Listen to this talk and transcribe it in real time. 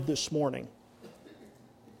This morning.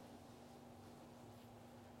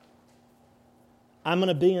 I'm going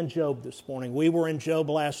to be in Job this morning. We were in Job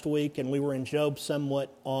last week, and we were in Job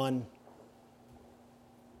somewhat on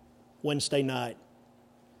Wednesday night.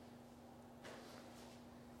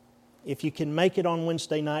 If you can make it on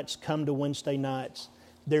Wednesday nights, come to Wednesday nights.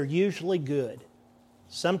 They're usually good.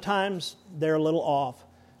 Sometimes they're a little off,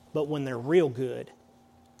 but when they're real good,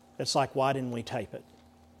 it's like, why didn't we tape it?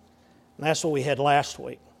 And that's what we had last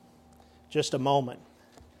week. Just a moment.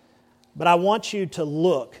 But I want you to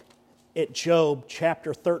look at Job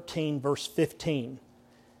chapter 13, verse 15.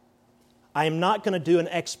 I am not going to do an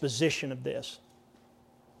exposition of this,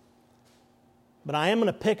 but I am going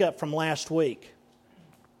to pick up from last week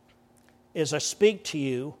as I speak to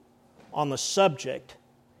you on the subject,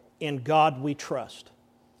 in God we trust.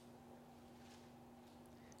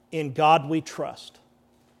 In God we trust.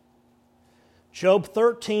 Job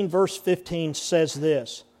 13, verse 15 says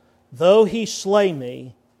this, "Though he slay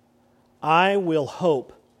me, I will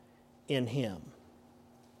hope in him."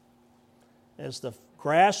 As the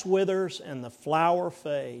grass withers and the flower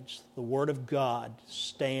fades, the Word of God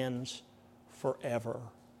stands forever.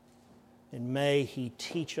 And may He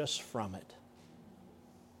teach us from it.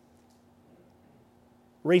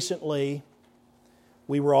 Recently,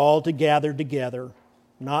 we were all gathered together,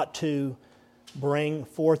 not to bring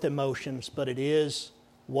forth emotions, but it is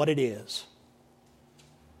what it is.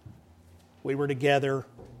 We were together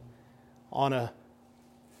on a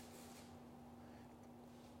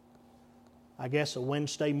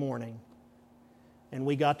Wednesday morning, and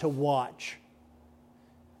we got to watch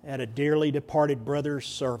at a dearly departed brother's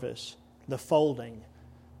service the folding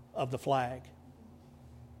of the flag.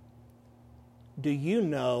 Do you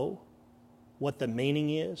know what the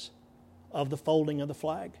meaning is of the folding of the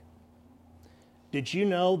flag? Did you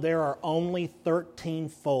know there are only 13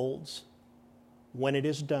 folds when it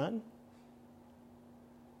is done?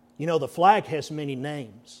 You know, the flag has many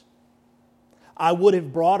names. I would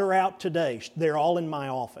have brought her out today. They're all in my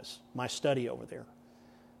office, my study over there.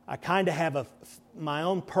 I kind of have my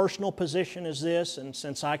own personal position is this, and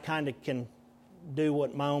since I kind of can do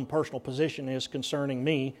what my own personal position is concerning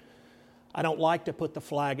me, I don't like to put the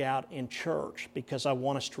flag out in church because I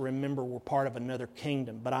want us to remember we're part of another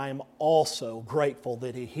kingdom. But I am also grateful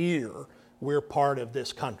that here we're part of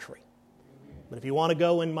this country. But if you want to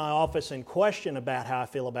go in my office and question about how I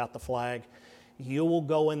feel about the flag, you will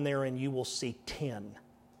go in there and you will see 10.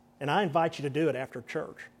 And I invite you to do it after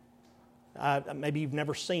church. Maybe you've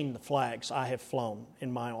never seen the flags I have flown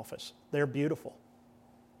in my office. They're beautiful.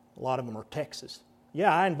 A lot of them are Texas.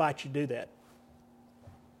 Yeah, I invite you to do that.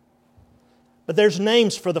 But there's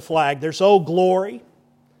names for the flag. There's Old Glory.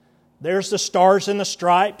 There's the Stars and the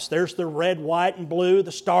Stripes. There's the red, white, and blue.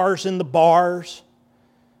 The stars and the bars.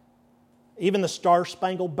 Even the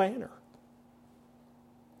Star-Spangled Banner.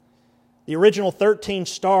 The original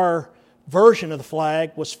 13-star version of the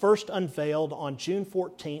flag was first unveiled on June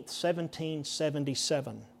 14th,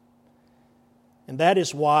 1777. And that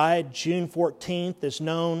is why June 14th is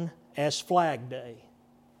known as Flag Day.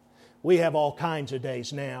 We have all kinds of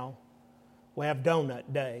days now. We have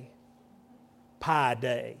Donut Day, Pie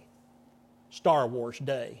Day, Star Wars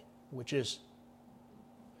Day, which is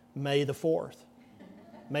May the 4th.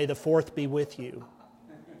 May the 4th be with you.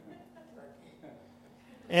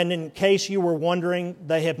 And in case you were wondering,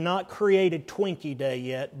 they have not created Twinkie Day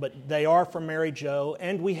yet, but they are for Mary Jo,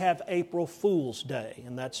 and we have April Fool's Day,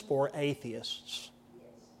 and that's for atheists.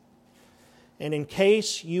 And in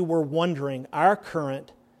case you were wondering, our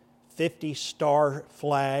current 50-star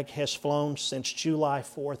flag has flown since July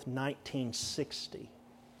 4th, 1960,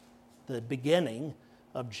 the beginning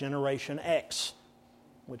of Generation X,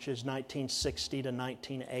 which is 1960 to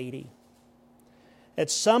 1980. At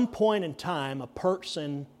some point in time, a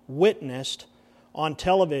person witnessed on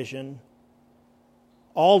television,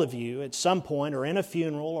 all of you, at some point, or in a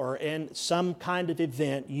funeral, or in some kind of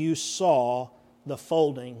event, you saw the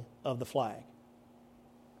folding of the flag.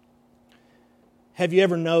 Have you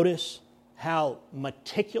ever noticed how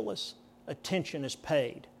meticulous attention is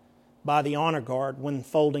paid by the honor guard when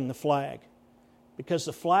folding the flag? Because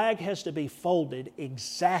the flag has to be folded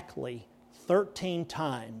exactly 13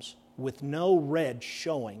 times with no red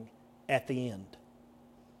showing at the end.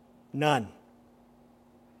 None.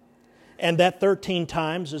 And that 13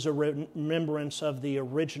 times is a remembrance of the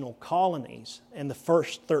original colonies and the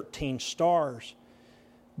first 13 stars.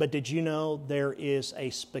 But did you know there is a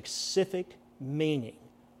specific meaning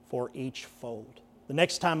for each fold? The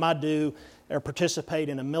next time I do or participate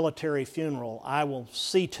in a military funeral, I will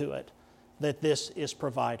see to it that this is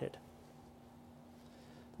provided.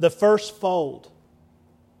 The first fold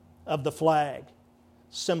of the flag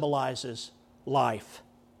symbolizes life.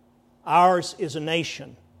 Ours is a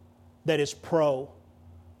nation that is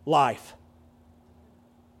pro-life.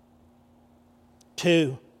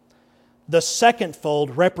 2, the second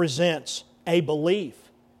fold represents a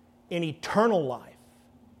belief in eternal life.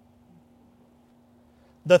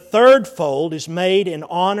 The third fold is made in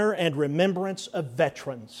honor and remembrance of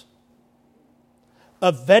veterans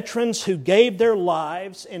who gave their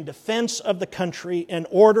lives in defense of the country in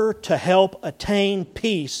order to help attain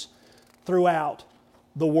peace throughout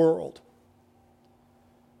the world.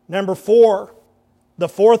 Number 4, the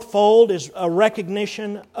fourth fold is a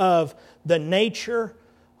recognition of the nature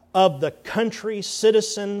of the country's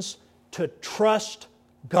citizens to trust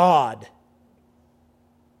God.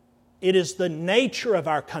 It is the nature of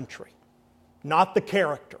our country, not the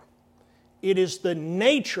character. It is the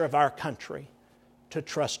nature of our country to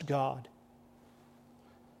trust God.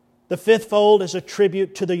 The fifth fold is a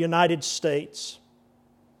tribute to the United States.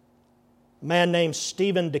 A man named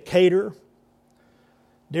Stephen Decatur,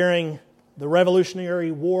 during the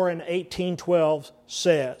Revolutionary War in 1812,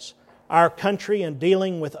 says, "Our country in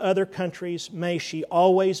dealing with other countries, may she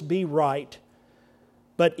always be right,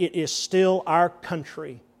 but it is still our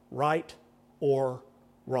country, right or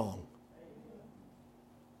wrong."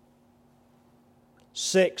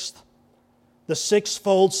 Sixth, the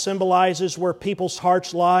sixfold symbolizes where people's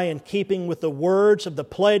hearts lie in keeping with the words of the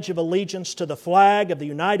Pledge of Allegiance to the flag of the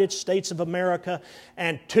United States of America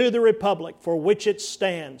and to the republic for which it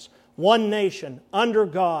stands, one nation, under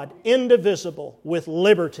God, indivisible, with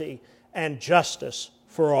liberty and justice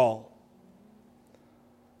for all.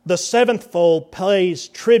 The seventh fold pays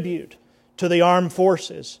tribute to the armed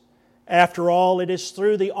forces. After all, it is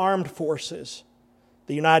through the armed forces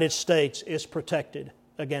the United States is protected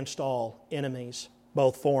against all enemies,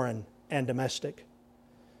 both foreign and domestic.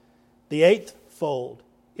 The eighth fold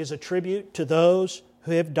is a tribute to those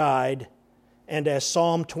who have died, and as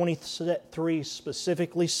Psalm 23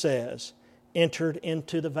 specifically says, entered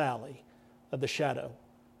into the valley of the shadow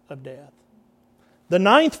of death. The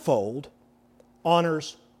ninth fold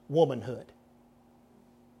honors womanhood.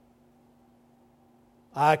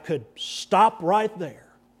 I could stop right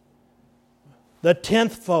there. The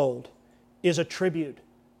 10th fold is a tribute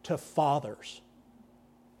to fathers.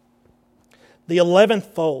 The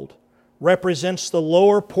 11th fold represents the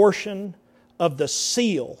lower portion of the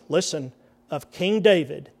seal, listen, of King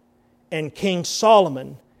David and King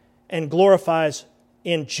Solomon, and glorifies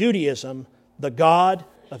in Judaism the God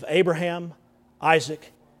of Abraham,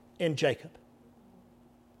 Isaac, and Jacob.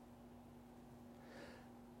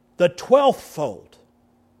 The 12th fold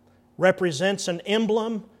represents an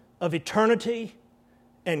emblem of eternity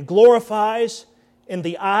and glorifies in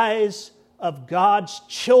the eyes of God's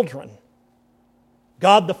children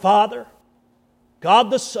God the Father, God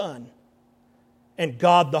the Son, and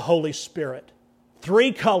God the Holy Spirit.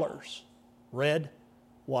 3 colors, red,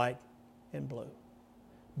 white, and blue.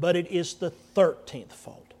 But it is the 13th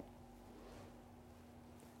fold.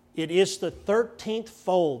 It is the 13th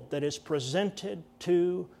fold that is presented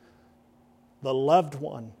to the loved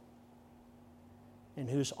one in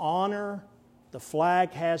whose honor the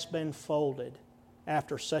flag has been folded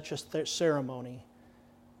after such a ceremony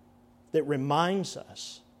that reminds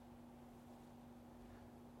us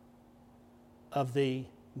of the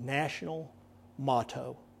national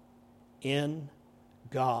motto, "In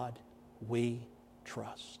God we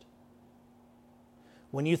trust."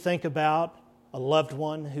 When you think about a loved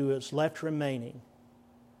one who is left remaining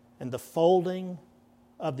and the folding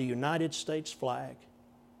of the United States flag,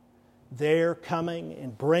 they're coming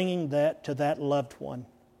and bringing that to that loved one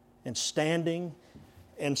and standing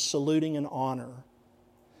and saluting in honor.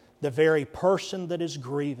 The very person that is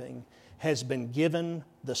grieving has been given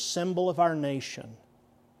the symbol of our nation,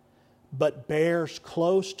 but bears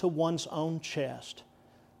close to one's own chest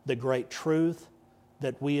the great truth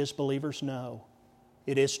that we as believers know.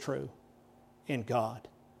 It is true. In God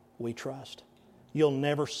we trust. You'll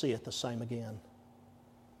never see it the same again.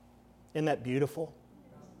 Isn't that beautiful?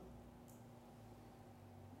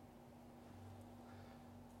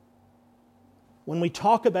 When we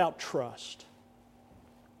talk about trust,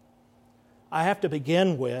 I have to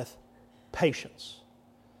begin with patience.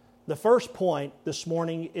 The first point this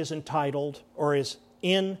morning is entitled, or is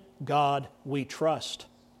 "In God We Trust."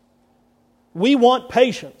 We want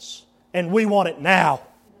patience, and we want it now.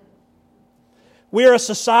 We are a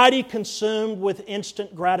society consumed with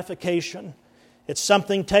instant gratification. If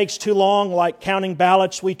something takes too long, like counting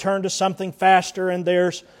ballots, we turn to something faster, and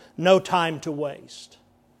there's no time to waste.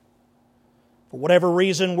 For whatever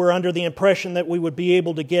reason, we're under the impression that we would be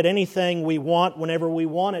able to get anything we want whenever we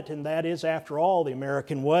want it, and that is, after all, the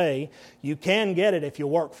American way. You can get it if you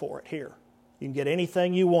work for it here. You can get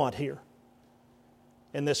anything you want here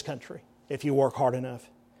in this country if you work hard enough.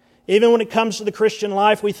 Even when it comes to the Christian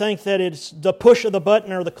life, we think that it's the push of the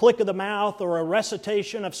button or the click of the mouth or a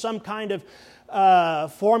recitation of some kind of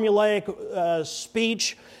formulaic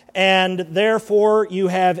speech, and therefore you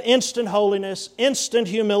have instant holiness, instant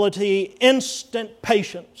humility, instant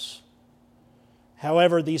patience.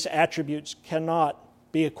 However, these attributes cannot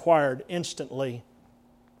be acquired instantly,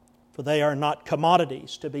 for they are not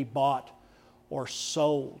commodities to be bought or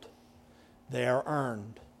sold. They are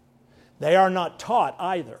earned. They are not taught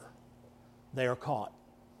either. They are caught.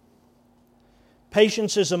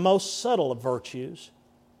 Patience is the most subtle of virtues,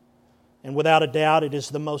 and without a doubt it is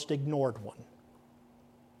the most ignored one.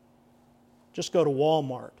 Just go to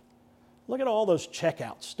Walmart. Look at all those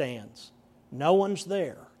checkout stands. No one's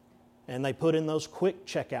there. And they put in those quick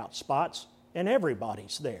checkout spots, and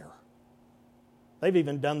everybody's there. They've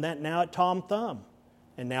even done that now at Tom Thumb.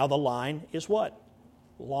 And now the line is what?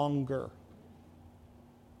 Longer.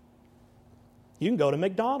 You can go to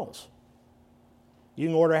McDonald's. You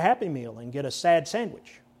can order a Happy Meal and get a sad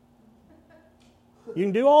sandwich. You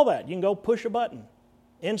can do all that. You can go push a button.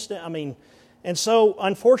 And so,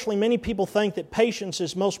 unfortunately, many people think that patience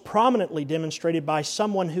is most prominently demonstrated by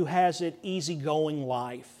someone who has an easygoing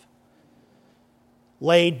life.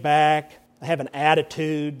 Laid back, they have an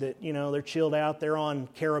attitude that, they're chilled out, they're on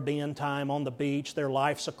Caribbean time on the beach, their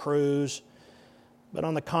life's a cruise. But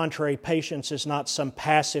on the contrary, patience is not some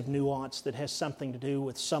passive nuance that has something to do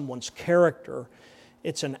with someone's character.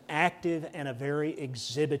 It's an active and a very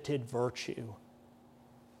exhibited virtue.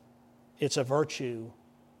 It's a virtue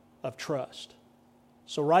of trust.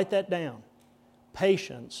 So write that down.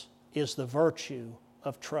 Patience is the virtue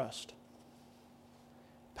of trust.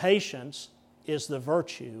 Patience is the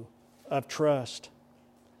virtue of trust.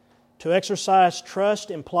 To exercise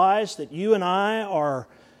trust implies that you and I are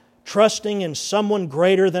trusting in someone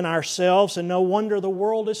greater than ourselves, and no wonder the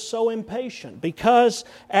world is so impatient. Because,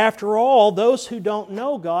 after all, those who don't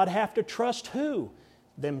know God have to trust who?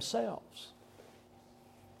 Themselves.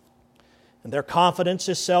 And their confidence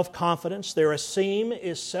is self-confidence, their esteem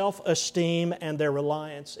is self-esteem, and their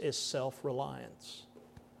reliance is self-reliance.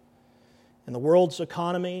 In the world's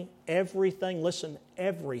economy, everything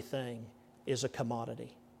is a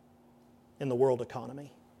commodity in the world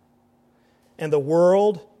economy. And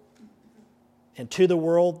to the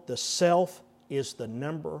world, the self is the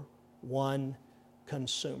number one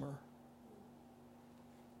consumer.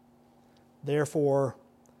 Therefore,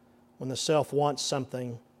 when the self wants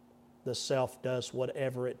something, the self does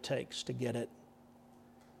whatever it takes to get it.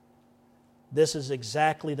 This is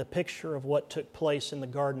exactly the picture of what took place in the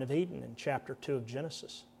Garden of Eden in chapter 2 of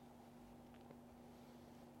Genesis.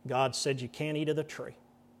 God said, you can't eat of the tree.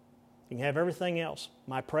 You can have everything else,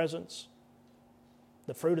 my presence,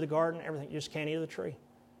 the fruit of the garden, everything. You just can't eat of the tree.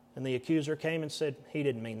 And the accuser came and said, he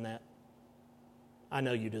didn't mean that. I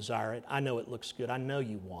know you desire it. I know it looks good. I know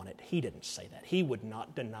you want it. He didn't say that. He would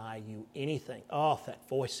not deny you anything. Oh, that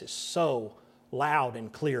voice is so loud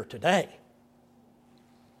and clear today.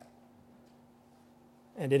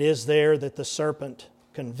 And it is there that the serpent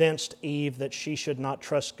convinced Eve that she should not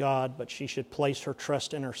trust God, but she should place her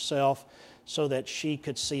trust in herself so that she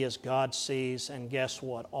could see as God sees. And guess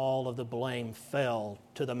what? All of the blame fell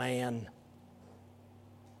to the man.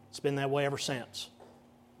 It's been that way ever since.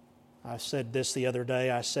 I said this the other day.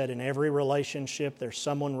 I said in every relationship there's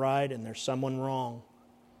someone right and there's someone wrong.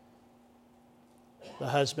 The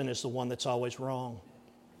husband is the one that's always wrong.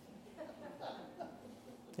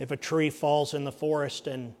 If a tree falls in the forest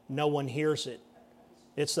and no one hears it,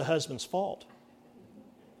 it's the husband's fault.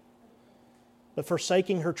 But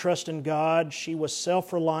forsaking her trust in God, she was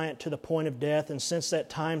self-reliant to the point of death, and since that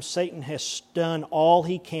time Satan has done all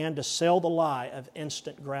he can to sell the lie of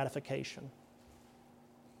instant gratification.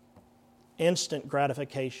 Instant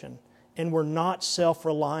gratification. And we're not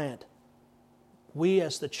self-reliant. We,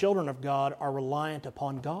 as the children of God, are reliant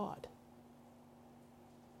upon God.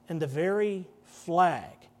 And the very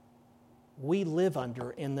flag we live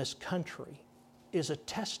under in this country is a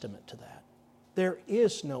testament to that. There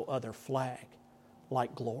is no other flag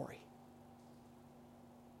like glory.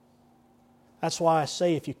 That's why I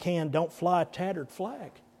say, if you can, don't fly a tattered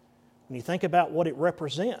flag. When you think about what it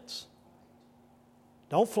represents,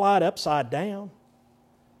 don't fly it upside down.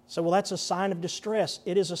 So, well, that's a sign of distress.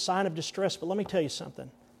 It is a sign of distress, but let me tell you something.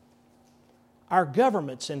 Our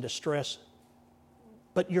government's in distress,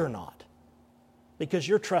 but you're not, because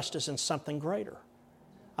your trust is in something greater.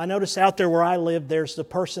 I notice out there where I live, there's the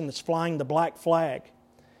person that's flying the black flag.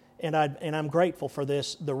 And I'm grateful for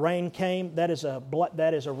this. The rain came. That is a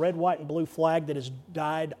red, white, and blue flag that is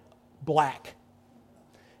dyed black.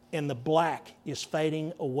 And the black is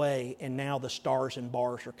fading away, and now the stars and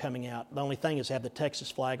bars are coming out. The only thing is have the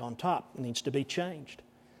Texas flag on top. It needs to be changed.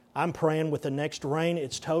 I'm praying with the next rain,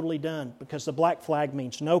 it's totally done, because the black flag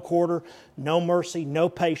means no quarter, no mercy, no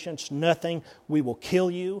patience, nothing. We will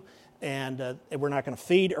kill you, and we're not going to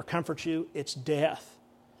feed or comfort you. It's death.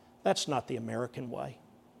 That's not the American way.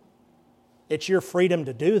 It's your freedom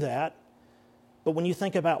to do that. But when you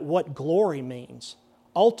think about what glory means,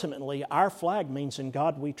 ultimately our flag means in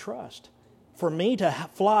God we trust. For me to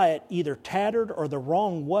fly it either tattered or the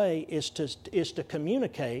wrong way is to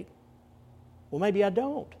communicate, well, maybe I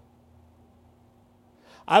don't.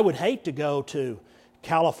 I would hate to go to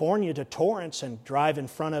California, to Torrance, and drive in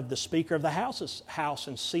front of the Speaker of the House's house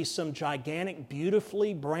and see some gigantic,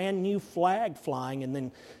 beautifully brand new flag flying and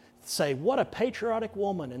then say, what a patriotic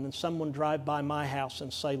woman, and then someone drive by my house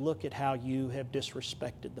and say, look at how you have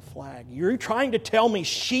disrespected the flag. You're trying to tell me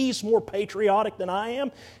she's more patriotic than I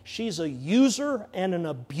am? She's a user and an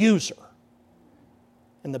abuser.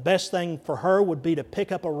 And the best thing for her would be to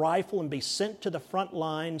pick up a rifle and be sent to the front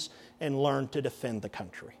lines and learn to defend the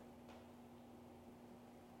country.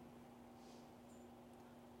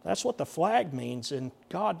 That's what the flag means. In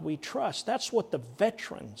God we trust. That's what the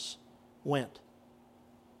veterans went.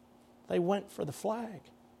 They went for the flag.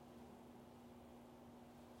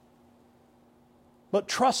 But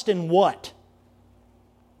trust in what?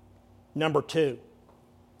 Number 2,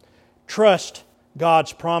 trust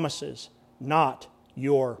God's promises, not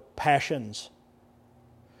your passions.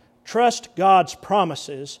 Trust God's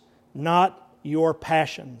promises, not your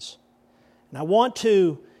passions. And I want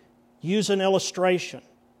to use an illustration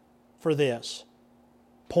for this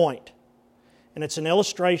point. And it's an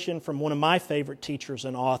illustration from one of my favorite teachers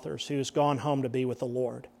and authors who's gone home to be with the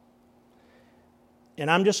Lord. And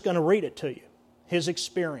I'm just going to read it to you, his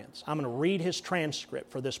experience. I'm going to read his transcript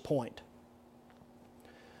for this point.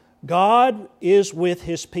 God is with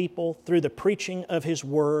His people through the preaching of His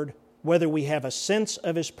Word, whether we have a sense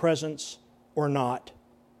of His presence or not.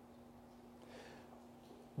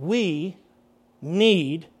 We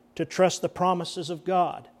need to trust the promises of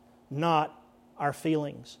God, not our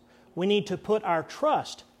feelings. We need to put our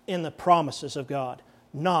trust in the promises of God,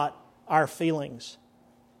 not our feelings.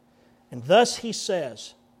 And thus he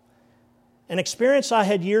says, an experience I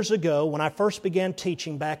had years ago when I first began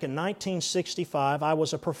teaching back in 1965, I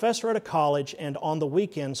was a professor at a college, and on the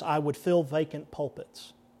weekends I would fill vacant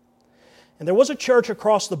pulpits. And there was a church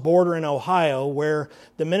across the border in Ohio where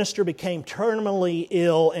the minister became terminally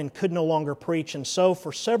ill and could no longer preach. And so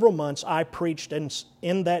for several months I preached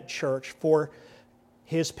in that church for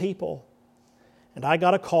his people. And I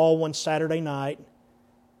got a call one Saturday night,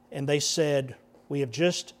 and they said, we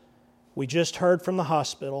just heard from the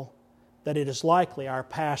hospital that it is likely our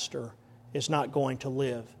pastor is not going to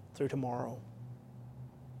live through tomorrow.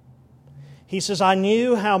 He says, I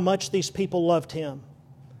knew how much these people loved him.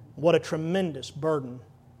 What a tremendous burden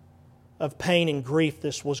of pain and grief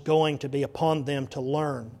this was going to be upon them to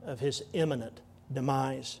learn of his imminent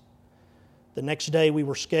demise. The next day we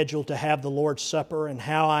were scheduled to have the Lord's Supper, and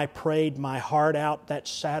how I prayed my heart out that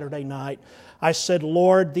Saturday night. I said,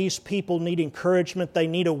 Lord, these people need encouragement. They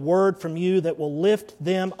need a word from you that will lift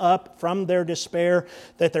them up from their despair,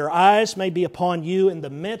 that their eyes may be upon you in the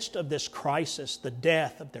midst of this crisis, the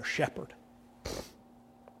death of their shepherd.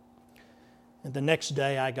 And the next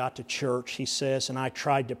day I got to church, he says, and I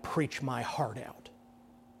tried to preach my heart out.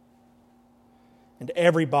 And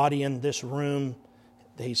everybody in this room,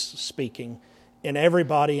 he's speaking, and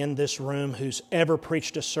everybody in this room who's ever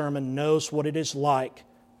preached a sermon knows what it is like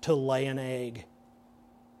to lay an egg.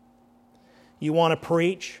 You want to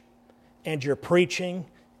preach, and you're preaching,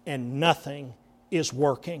 and nothing is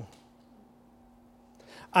working.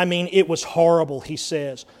 I mean, it was horrible, he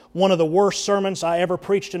says. One of the worst sermons I ever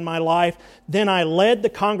preached in my life. Then I led the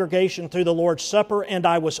congregation through the Lord's Supper, and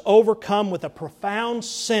I was overcome with a profound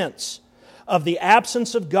sense of the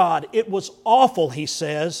absence of God. It was awful, he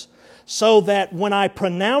says, so that when I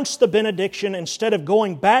pronounced the benediction, instead of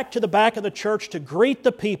going back to the back of the church to greet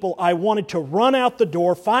the people, I wanted to run out the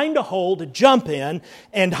door, find a hole to jump in,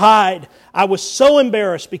 and hide. I was so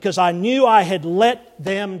embarrassed because I knew I had let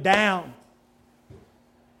them down.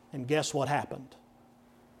 And guess what happened?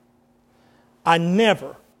 I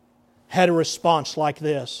never had a response like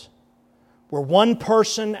this, where one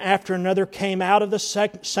person after another came out of the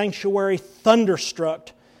sanctuary thunderstruck,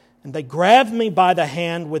 and they grabbed me by the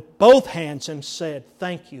hand with both hands and said,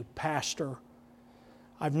 "Thank you, Pastor.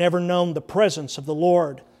 I've never known the presence of the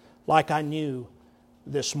Lord like I knew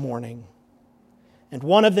this morning. And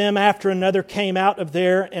one of them after another came out of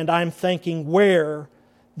there, and I'm thinking where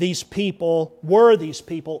were these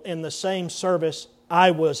people in the same service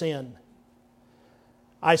I was in.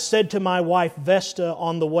 I said to my wife Vesta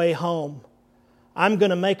on the way home, I'm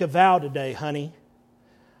going to make a vow today, honey.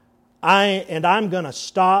 I'm going to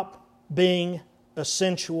stop being a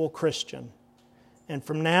sensual Christian. And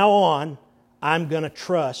from now on, I'm going to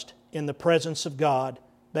trust in the presence of God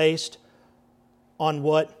based not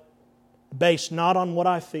on what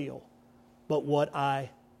I feel, but what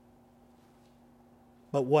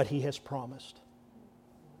He has promised.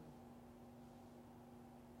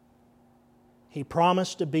 He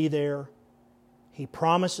promised to be there. He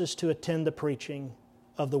promises to attend the preaching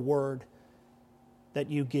of the Word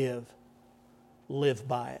that you give. Live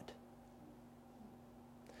by it.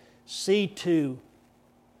 See to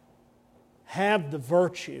have the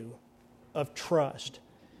virtue of trust.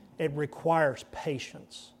 It requires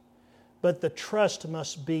patience. But the trust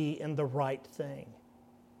must be in the right thing.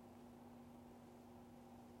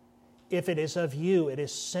 If it is of you, it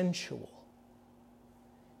is sensual.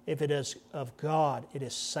 If it is of God, it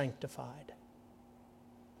is sanctified.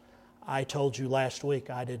 I told you last week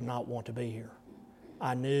I did not want to be here.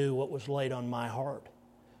 I knew what was laid on my heart.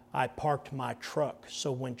 I parked my truck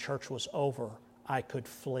so when church was over, I could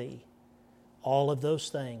flee. All of those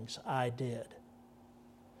things I did.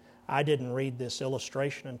 I didn't read this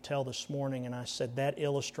illustration until this morning, and I said that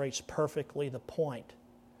illustrates perfectly the point.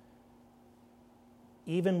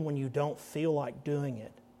 Even when you don't feel like doing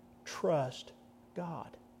it, trust God.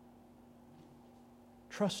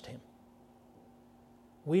 Trust Him.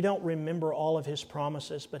 We don't remember all of His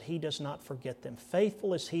promises, but He does not forget them.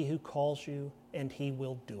 Faithful is He who calls you, and He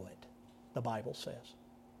will do it, the Bible says.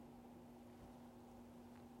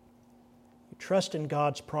 You trust in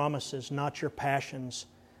God's promises, not your passions.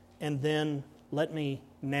 And then let me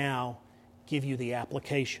now give you the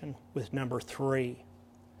application with number 3.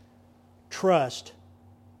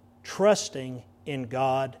 Trusting in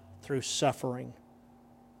God through suffering.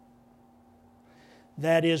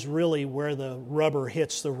 That is really where the rubber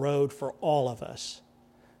hits the road for all of us.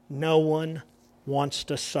 No one wants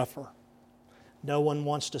to suffer. No one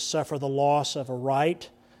wants to suffer the loss of a right.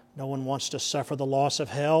 No one wants to suffer the loss of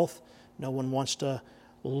health. No one wants to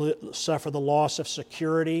suffer the loss of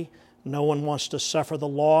security. No one wants to suffer the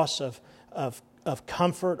loss of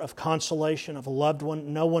comfort, of consolation, of a loved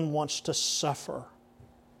one. No one wants to suffer.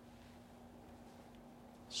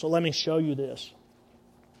 So let me show you this.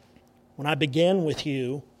 When I began with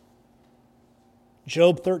you,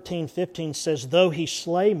 Job 13:15 says, though He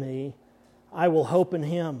slay me, I will hope in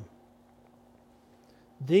Him.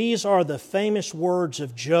 These are the famous words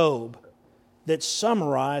of Job that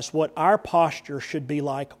summarize what our posture should be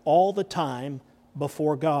like all the time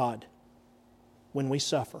before God when we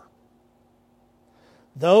suffer.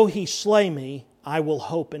 Though He slay me, I will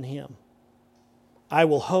hope in Him. I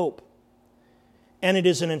will hope. And it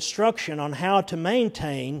is an instruction on how to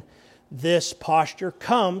maintain this posture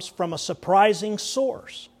comes from a surprising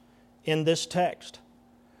source in this text.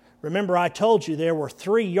 Remember, I told you there were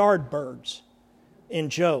 3 yard birds in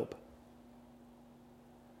Job.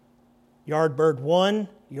 Yard bird 1,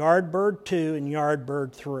 yard bird 2, and yard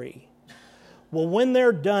bird 3. Well, when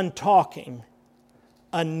they're done talking,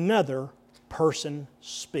 another person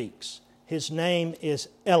speaks. His name is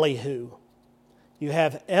Elihu. You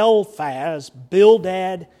have Eliphaz,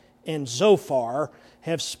 Bildad, and Zophar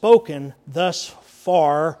have spoken thus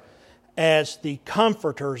far as the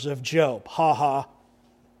comforters of Job. Ha ha.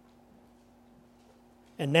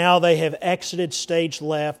 And now they have exited stage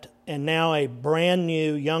left, and now a brand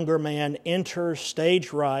new younger man enters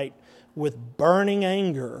stage right with burning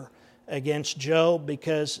anger against Job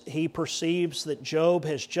because he perceives that Job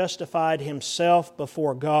has justified himself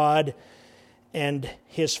before God, and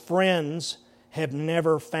his friends have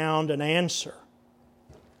never found an answer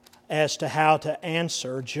as to how to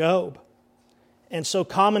answer Job. And so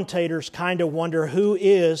commentators kind of wonder, who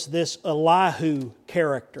is this Elihu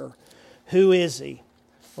character? Who is he?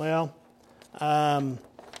 Well,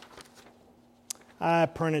 I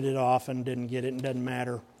printed it off and didn't get it, and it doesn't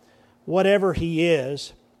matter. Whatever he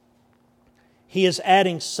is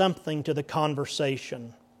adding something to the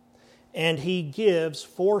conversation. And he gives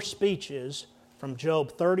 4 speeches from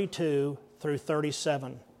Job 32 through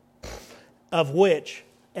 37, of which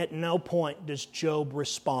at no point does Job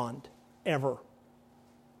respond, ever.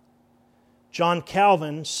 John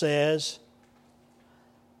Calvin says,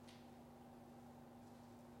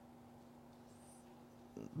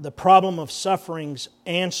 the problem of suffering's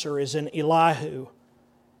answer is in Elihu.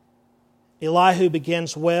 Elihu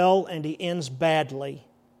begins well and he ends badly.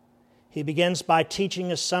 He begins by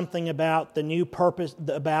teaching us something about the new purpose,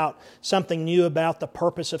 something new about the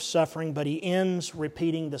purpose of suffering, but he ends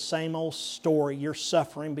repeating the same old story. You're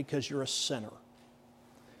suffering because you're a sinner.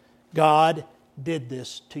 God did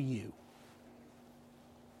this to you.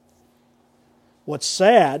 What's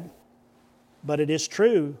sad, but it is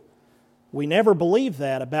true, we never believe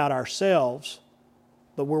that about ourselves,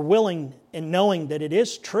 but we're willing in knowing that it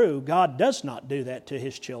is true. God does not do that to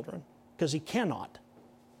His children because He cannot.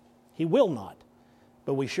 He will not.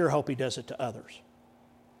 But we sure hope He does it to others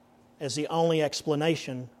as the only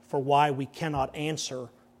explanation for why we cannot answer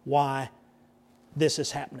why this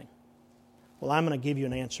is happening. Well, I'm going to give you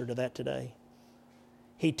an answer to that today.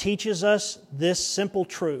 He teaches us this simple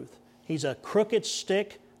truth. He's a crooked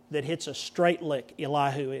stick that hits a straight lick,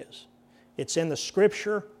 Elihu is. It's in the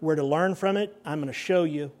Scripture. We're to learn from it. I'm going to show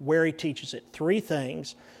you where he teaches it. 3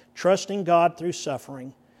 things. Trusting God through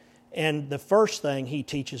suffering. And the first thing he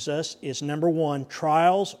teaches us is, number 1,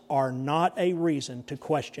 trials are not a reason to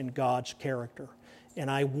question God's character. And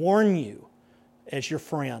I warn you, as your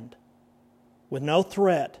friend, with no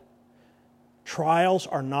threat, trials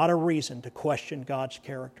are not a reason to question God's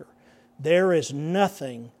character. There is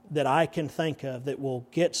nothing that I can think of that will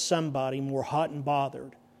get somebody more hot and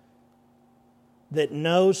bothered that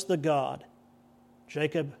knows the God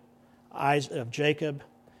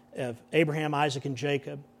of Abraham, Isaac, and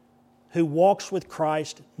Jacob, who walks with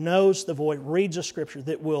Christ, knows the voice, reads the Scripture,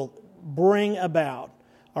 that will bring about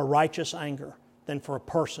a righteous anger than for a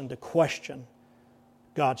person to question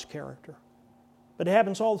God's character. But it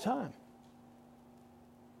happens all the time.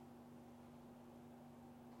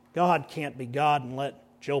 God can't be God and let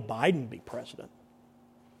Joe Biden be president.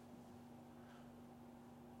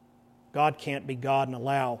 God can't be God and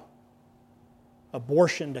allow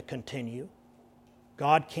abortion to continue.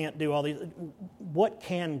 God can't do all these. What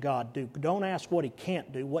can God do? Don't ask what He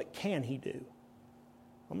can't do. What can He do?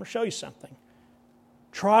 I'm going to show you something.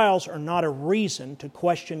 Trials are not a reason to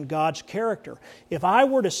question God's character. If I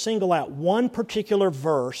were to single out one particular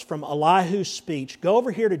verse from Elihu's speech, go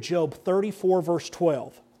over here to Job 34, verse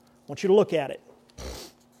 12. I want you to look at it.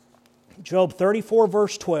 Job 34,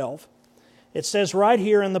 verse 12. It says right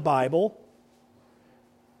here in the Bible,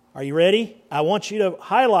 are you ready? I want you to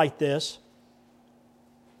highlight this.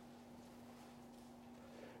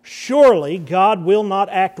 Surely God will not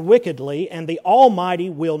act wickedly, and the Almighty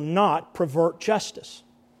will not pervert justice.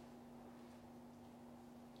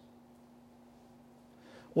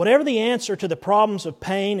 Whatever the answer to the problems of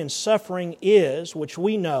pain and suffering is, which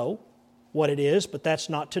we know what it is, but that's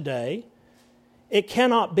not today, it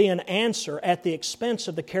cannot be an answer at the expense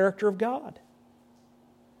of the character of God.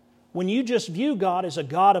 When you just view God as a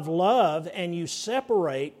God of love and you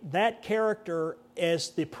separate that character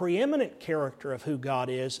as the preeminent character of who God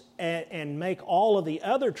is and make all of the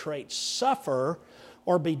other traits suffer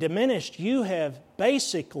or be diminished, you have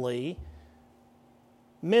basically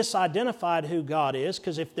misidentified who God is,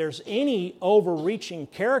 because if there's any overreaching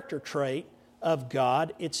character trait of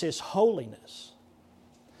God, it's His holiness.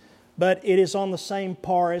 But it is on the same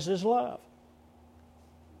par as His love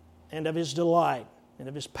and of His delight and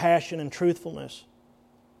of His passion and truthfulness.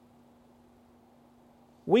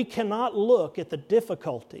 We cannot look at the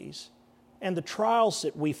difficulties and the trials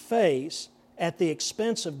that we face at the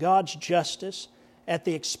expense of God's justice, at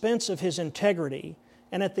the expense of His integrity,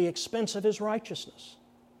 and at the expense of His righteousness.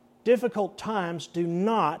 Difficult times do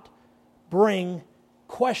not bring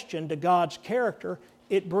question to God's character.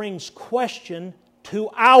 It brings question to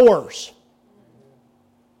ours.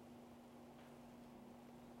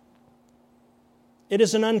 It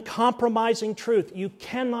is an uncompromising truth. You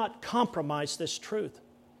cannot compromise this truth.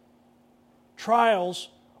 Trials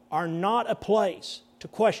are not a place to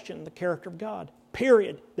question the character of God.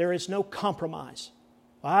 Period. There is no compromise.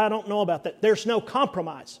 I don't know about that. There's no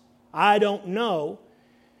compromise. I don't know.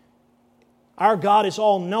 Our God is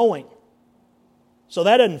all-knowing. So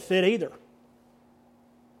that doesn't fit either.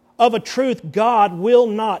 Of a truth, God will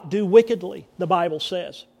not do wickedly, the Bible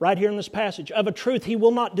says, right here in this passage. Of a truth, He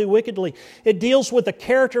will not do wickedly. It deals with the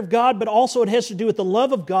character of God, but also it has to do with the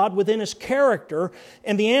love of God within His character.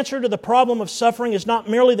 And the answer to the problem of suffering is not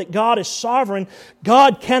merely that God is sovereign.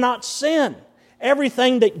 God cannot sin.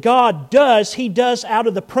 Everything that God does, He does out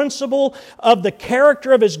of the principle of the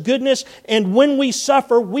character of His goodness. And when we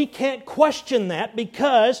suffer, we can't question that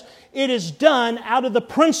because it is done out of the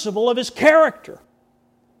principle of His character.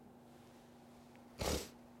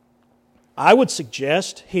 I would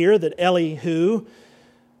suggest here that Elihu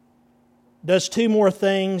does 2 more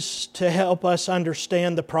things to help us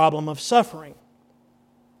understand the problem of suffering.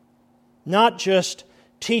 Not just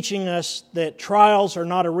teaching us that trials are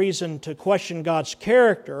not a reason to question God's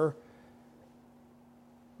character,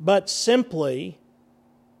 but simply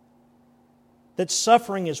that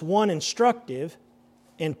suffering is, one, instructive,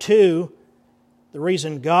 and two, the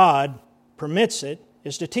reason God permits it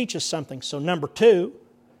is to teach us something. So number two,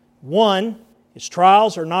 one, is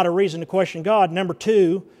trials are not a reason to question God. Number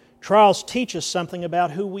two, trials teach us something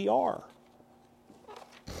about who we are.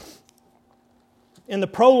 In the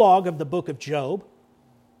prologue of the book of Job,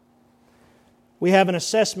 we have an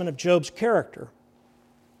assessment of Job's character.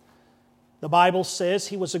 The Bible says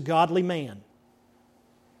he was a godly man.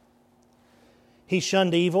 He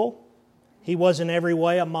shunned evil. He was in every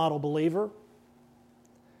way a model believer.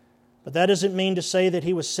 But that doesn't mean to say that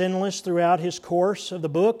he was sinless throughout his course of the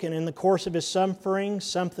book, and in the course of his suffering,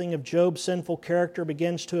 something of Job's sinful character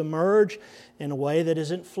begins to emerge in a way that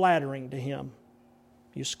isn't flattering to him.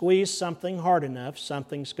 You squeeze something hard enough,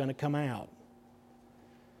 something's going to come out.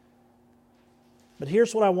 But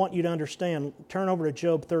here's what I want you to understand. Turn over to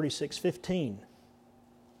Job 36:15.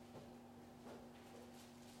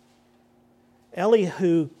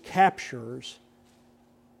 Elihu captures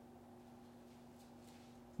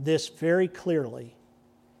this very clearly.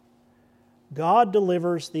 God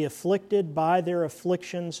delivers the afflicted by their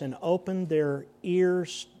afflictions and opened their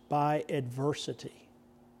ears by adversity.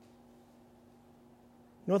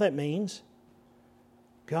 You know what that means?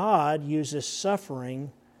 God uses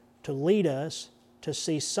suffering to lead us to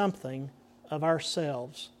see something of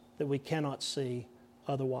ourselves that we cannot see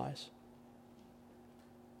otherwise.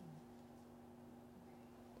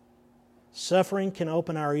 Suffering can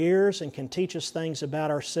open our ears and can teach us things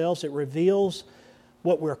about ourselves. It reveals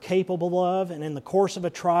what we're capable of, and in the course of a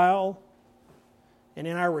trial and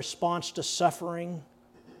in our response to suffering,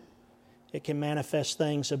 it can manifest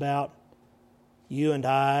things about you and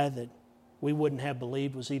I that we wouldn't have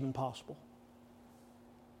believed was even possible.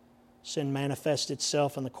 Sin manifests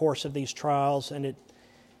itself in the course of these trials, and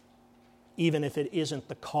even if it isn't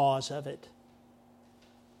the cause of it,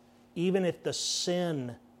 even if the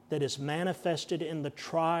sin that is manifested in the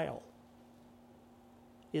trial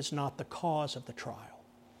is not the cause of the trial.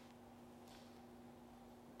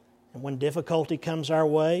 And when difficulty comes our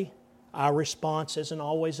way, our response isn't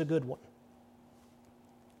always a good one.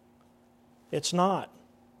 It's not.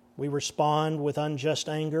 We respond with unjust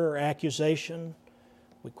anger or accusation.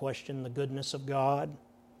 We question the goodness of God.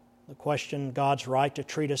 We question God's right to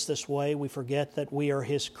treat us this way. We forget that we are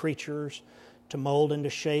His creatures to mold and to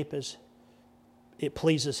shape as it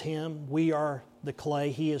pleases Him. We are the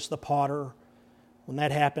clay. He is the potter. When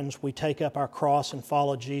that happens, we take up our cross and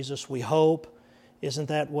follow Jesus. We hope. Isn't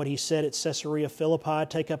that what He said at Caesarea Philippi?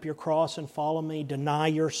 Take up your cross and follow me. Deny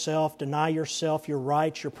yourself, your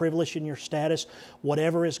rights, your privilege, and your status,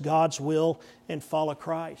 whatever is God's will, and follow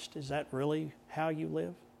Christ. Is that really how you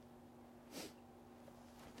live?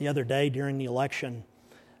 The other day during the election,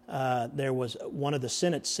 there was one of the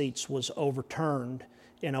Senate seats was overturned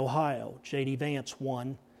in Ohio. J.D. Vance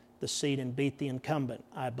won the seat and beat the incumbent,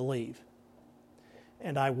 I believe.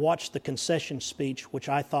 And I watched the concession speech, which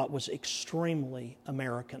I thought was extremely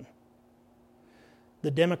American.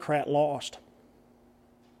 The Democrat lost.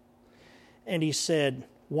 And he said,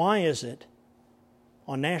 why is it,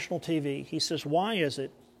 on national TV, he says, why is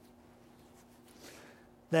it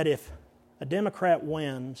that if a Democrat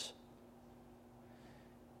wins,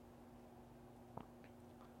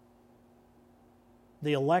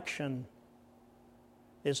 the election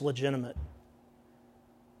is legitimate,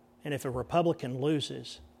 and if a Republican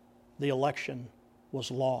loses, the election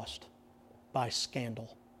was lost by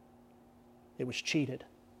scandal? It was cheated.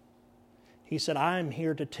 He said, I am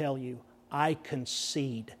here to tell you, I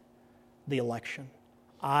concede the election.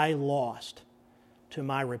 I lost to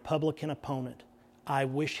my Republican opponent. I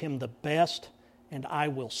wish him the best, and I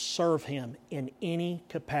will serve him in any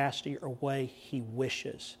capacity or way he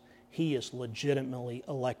wishes. He is legitimately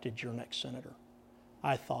elected your next senator.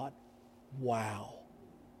 I thought, wow.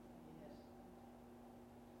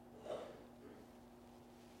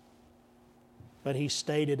 But he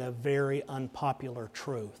stated a very unpopular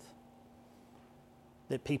truth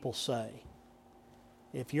that people say.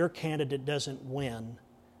 If your candidate doesn't win,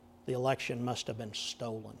 the election must have been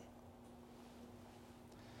stolen.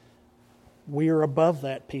 We are above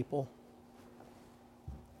that, people.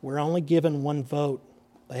 We're only given one vote.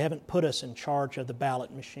 They haven't put us in charge of the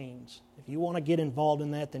ballot machines. If you want to get involved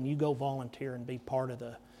in that, then you go volunteer and be part of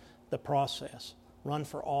the process. Run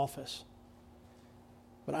for office.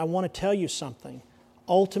 But I want to tell you something.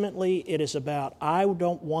 Ultimately, it is about, I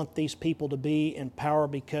don't want these people to be in power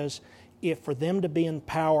because if for them to be in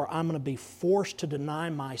power, I'm going to be forced to deny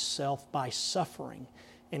myself by suffering.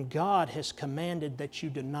 And God has commanded that you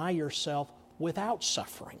deny yourself without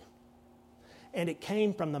suffering. And it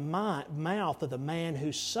came from the mouth of the man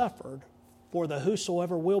who suffered for the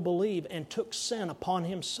whosoever will believe and took sin upon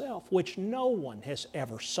himself, which no one has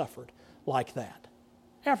ever suffered like that.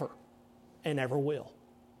 Ever. And ever will.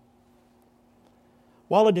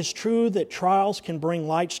 While it is true that trials can bring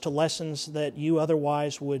lights to lessons that you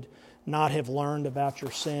otherwise would not have learned about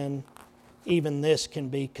your sin, even this can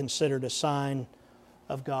be considered a sign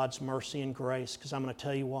of God's mercy and grace, because I'm going to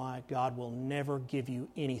tell you why. God will never give you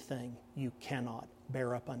anything you cannot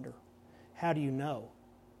bear up under. How do you know?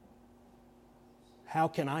 How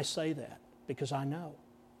can I say that? Because I know.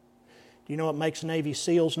 Do you know what makes Navy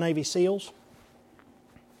SEALs Navy SEALs?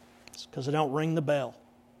 It's because they don't ring the bell.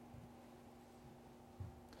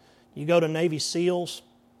 You go to Navy SEALs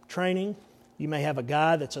training, you may have a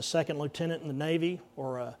guy that's a second lieutenant in the Navy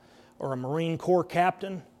or a Marine Corps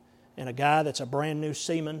captain, and a guy that's a brand new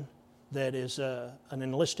seaman that is an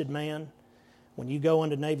enlisted man. When you go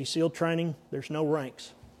into Navy SEAL training, there's no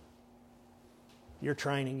ranks. You're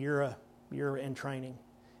training. You're in training.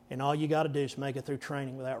 And all you got to do is make it through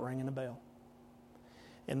training without ringing a bell.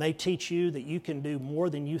 And they teach you that you can do more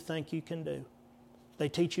than you think you can do. They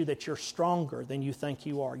teach you that you're stronger than you think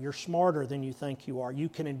you are. You're smarter than you think you are. You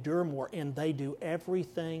can endure more. And they do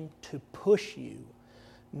everything to push you,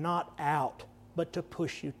 not out, but to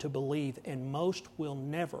push you to believe. And most will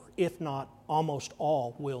never, if not almost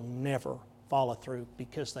all, will never follow through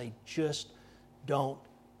because they just don't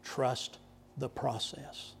trust the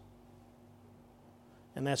process.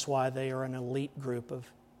 And that's why they are an elite group of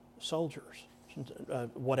soldiers,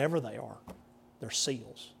 whatever they are. They're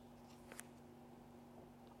SEALs.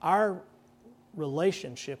 Our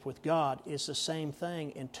relationship with God is the same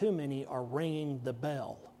thing, and too many are ringing the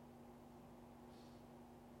bell.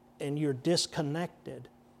 And you're disconnected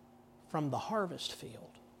from the harvest field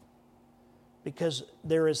because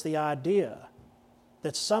there is the idea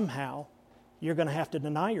that somehow you're going to have to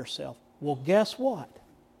deny yourself. Well, guess what?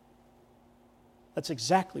 That's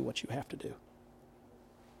exactly what you have to do.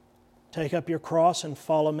 Take up your cross and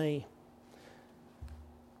follow me.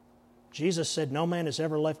 Jesus said, no man has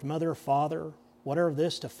ever left mother or father, whatever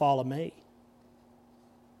this, to follow me.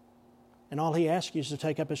 And all he asks you is to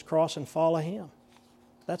take up his cross and follow him.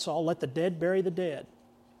 That's all. Let the dead bury the dead.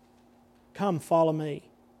 Come, follow me.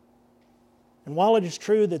 And while it is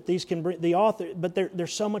true that these can bring the author, but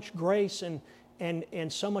there's so much grace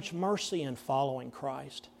and so much mercy in following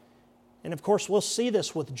Christ. And of course, we'll see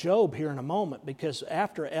this with Job here in a moment, because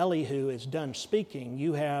after Elihu is done speaking,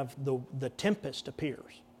 you have the tempest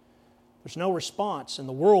appears. There's no response, and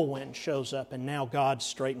the whirlwind shows up, and now God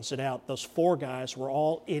straightens it out. Those four guys were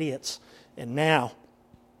all idiots, and now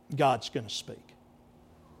God's going to speak.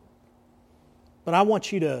 But I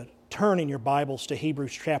want you to turn in your Bibles to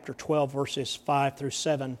Hebrews chapter 12, verses 5 through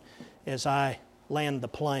 7, as I land the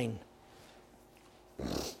plane.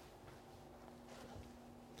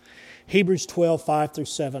 Hebrews 12, 5 through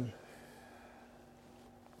 7.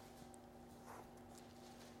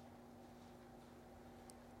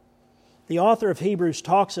 The author of Hebrews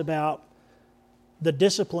talks about the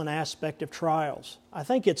discipline aspect of trials. I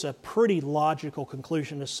think it's a pretty logical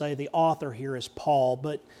conclusion to say the author here is Paul,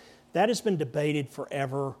 but that has been debated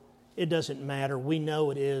forever. It doesn't matter. We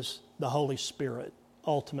know it is the Holy Spirit,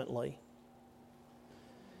 ultimately.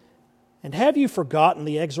 And have you forgotten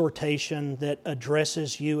the exhortation that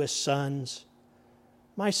addresses you as sons?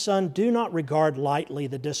 My son, do not regard lightly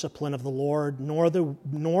the discipline of the Lord,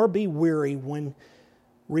 nor be weary when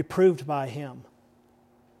reproved by him.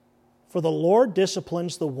 For the Lord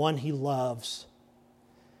disciplines the one he loves,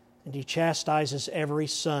 and he chastises every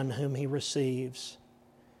son whom he receives.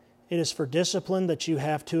 It is for discipline that you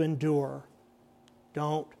have to endure.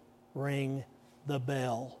 Don't ring the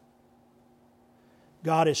bell.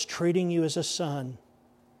 God is treating you as a son.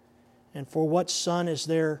 And for what son is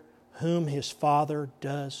there whom his father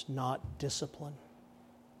does not discipline?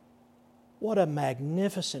 What a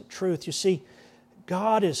magnificent truth. You see,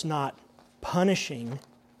 God is not punishing.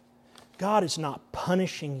 God is not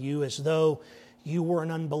punishing you as though you were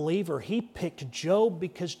an unbeliever. He picked Job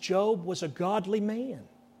because Job was a godly man.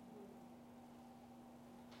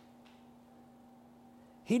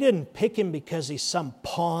 He didn't pick him because he's some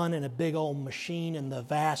pawn in a big old machine in the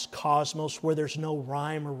vast cosmos where there's no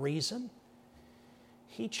rhyme or reason.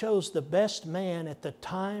 He chose the best man at the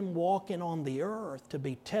time walking on the earth to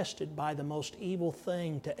be tested by the most evil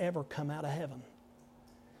thing to ever come out of heaven.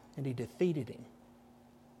 And he defeated him.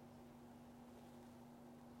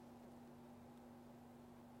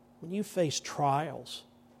 When you face trials,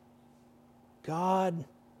 God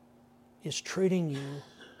is treating you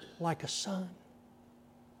like a son.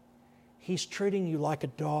 He's treating you like a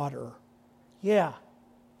daughter. Yeah,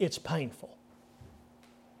 it's painful.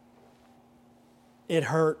 It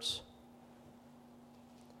hurts.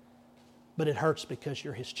 But it hurts because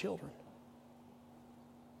you're His children.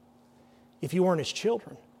 If you weren't His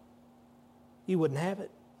children, you wouldn't have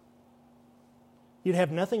it. You'd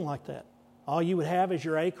have nothing like that. All you would have is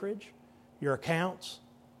your acreage, your accounts,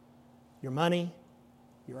 your money,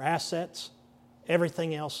 your assets,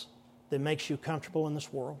 everything else that makes you comfortable in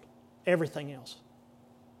this world. Everything else.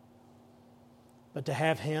 But to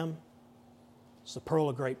have Him is the pearl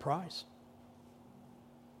of great price.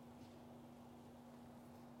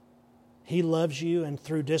 He loves you, and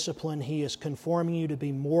through discipline, He is conforming you to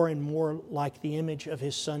be more and more like the image of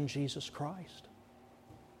His Son, Jesus Christ.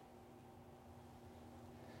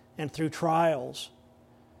 And through trials,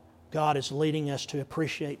 God is leading us to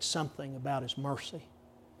appreciate something about His mercy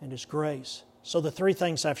and His grace. So the three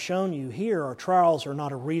things I've shown you here are trials are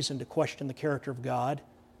not a reason to question the character of God.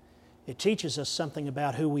 It teaches us something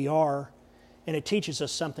about who we are, and it teaches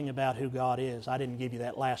us something about who God is. I didn't give you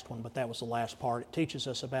that last one, but that was the last part. It teaches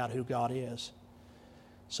us about who God is.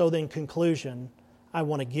 So then, in conclusion, I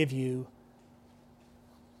want to give you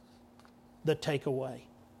the takeaway.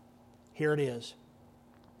 Here it is.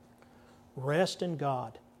 Rest in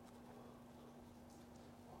God.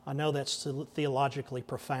 I know that's theologically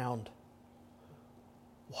profound.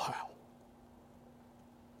 Wow.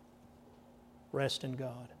 Rest in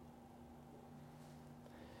God.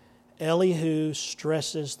 Elihu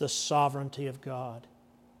stresses the sovereignty of God.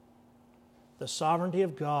 The sovereignty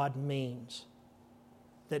of God means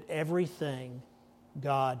that everything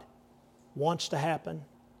God wants to happen,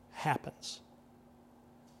 happens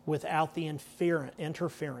without the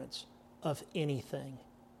interference of anything.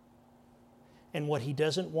 And what He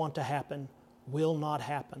doesn't want to happen will not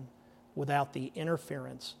happen without the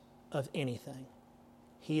interference of anything.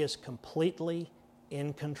 He is completely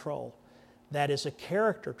in control. That is a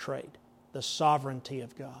character trait, the sovereignty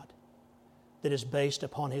of God, that is based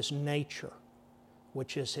upon His nature,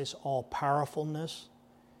 which is His all-powerfulness,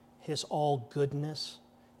 His all-goodness,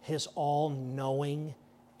 His all-knowing,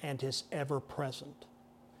 and His ever-present,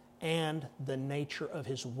 and the nature of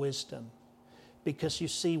His wisdom. Because you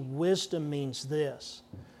see, wisdom means this.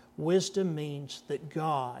 Wisdom means that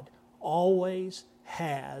God always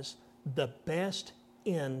has the best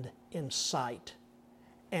end in sight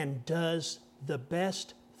and does the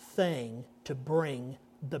best thing to bring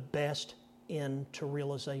the best into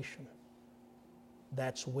realization.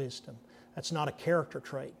 That's wisdom. That's not a character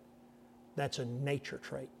trait. That's a nature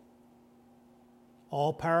trait.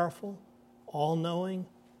 All-powerful, all-knowing,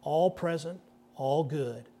 all-present,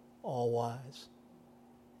 all-good, all-wise.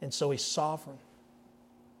 And so He's sovereign.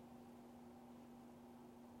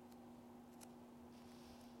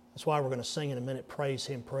 That's why we're going to sing in a minute, Praise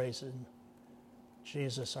Him, praise Him,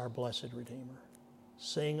 Jesus our blessed Redeemer.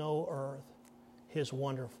 Sing, O earth, His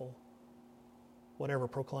wonderful, whatever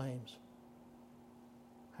proclaims.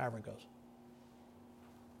 However it goes.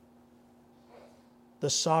 The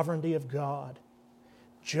sovereignty of God.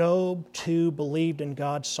 Job, too, believed in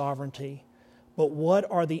God's sovereignty. But what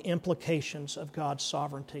are the implications of God's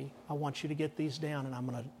sovereignty? I want you to get these down,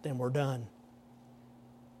 and then we're done.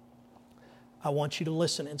 I want you to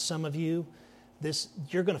listen, and some of you,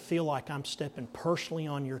 you're going to feel like I'm stepping personally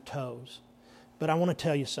on your toes. But I want to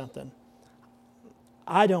tell you something.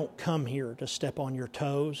 I don't come here to step on your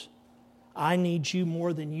toes. I need you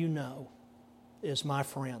more than you know as my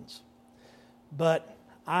friends. But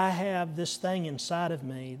I have this thing inside of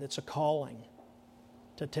me that's a calling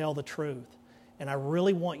to tell the truth. And I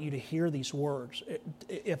really want you to hear these words.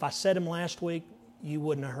 If I said them last week, you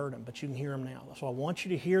wouldn't have heard them, but you can hear them now. So I want you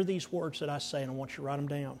to hear these words that I say, and I want you to write them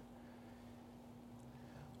down.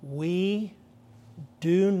 We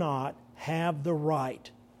do not have the right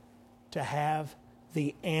to have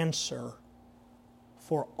the answer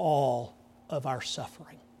for all of our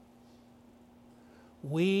suffering.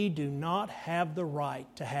 We do not have the right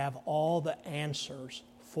to have all the answers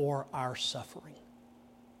for our suffering.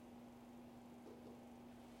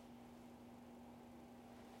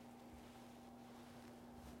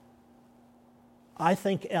 I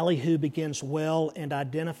think Elihu begins well and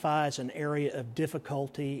identifies an area of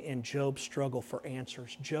difficulty in Job's struggle for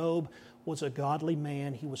answers. Job was a godly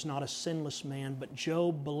man. He was not a sinless man, but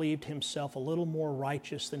Job believed himself a little more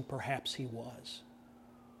righteous than perhaps he was.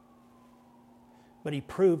 But he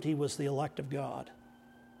proved he was the elect of God.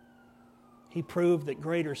 He proved that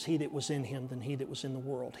greater is He that was in him than he that was in the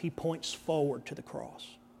world. He points forward to the cross.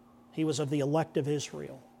 He was of the elect of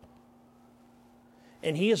Israel.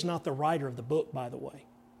 And he is not the writer of the book, by the way.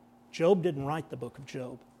 Job didn't write the book of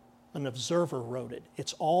Job. An observer wrote it.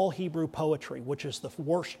 It's all Hebrew poetry, which is the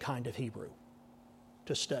worst kind of Hebrew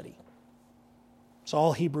to study. It's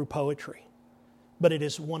all Hebrew poetry. But it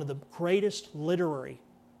is one of the greatest literary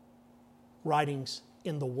writings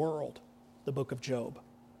in the world, the book of Job.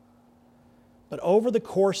 But over the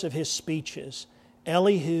course of his speeches,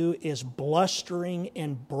 Elihu is blustering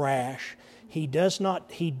and brash. He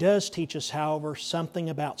does teach us, however, something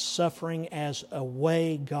about suffering as a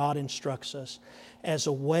way God instructs us, as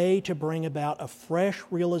a way to bring about a fresh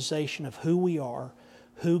realization of who we are,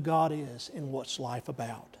 who God is, and what's life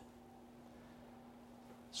about.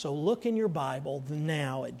 So look in your Bible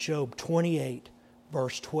now at Job 28,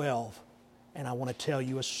 verse 12, and I want to tell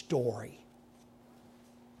you a story.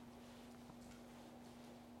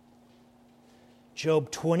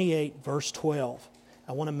 Job 28, verse 12.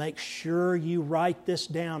 I want to make sure you write this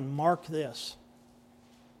down. Mark this.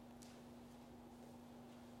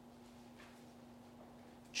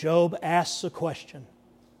 Job asks a question.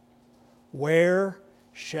 Where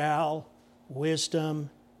shall wisdom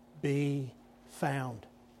be found?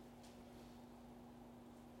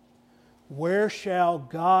 Where shall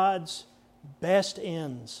God's best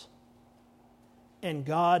ends and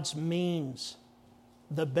God's means,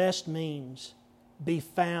 the best means, be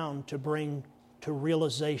found to bring to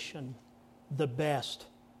realization the best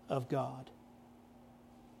of God?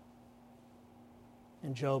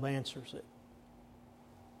 And Job answers it.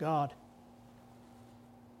 God.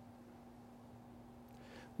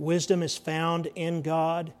 Wisdom is found in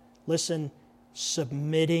God. Listen,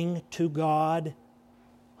 submitting to God,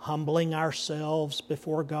 humbling ourselves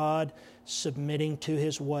before God, submitting to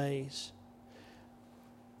His ways.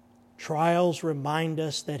 Trials remind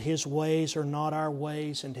us that His ways are not our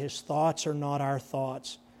ways and His thoughts are not our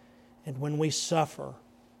thoughts. And when we suffer,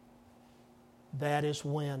 that is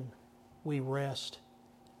when we rest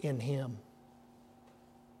in Him.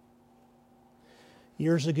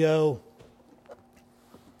 Years ago,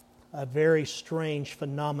 a very strange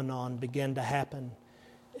phenomenon began to happen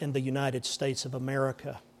in the United States of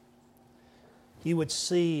America. You would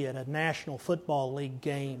see at a National Football League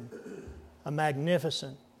game a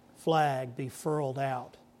magnificent flag be furled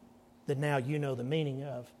out that now you know the meaning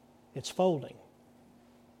of. It's folding.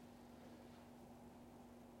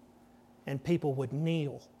 And people would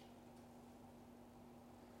kneel.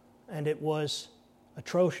 And it was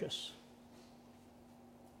atrocious.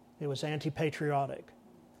 It was anti-patriotic.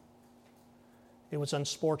 It was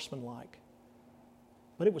unsportsmanlike.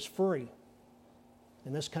 But it was free.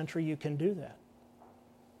 In this country, you can do that.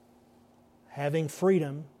 Having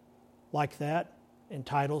freedom like that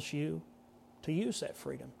entitles you to use that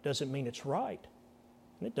freedom. Doesn't mean it's right.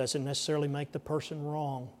 And it doesn't necessarily make the person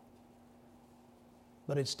wrong.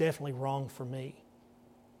 But it's definitely wrong for me.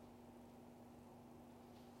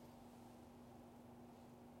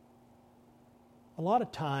 A lot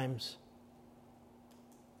of times,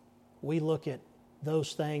 we look at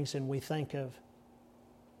those things and we think of,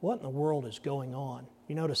 what in the world is going on?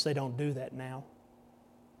 You notice they don't do that now.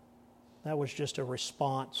 That was just a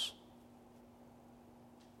response.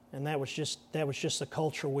 And that was just the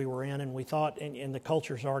culture we were in, and we thought, and the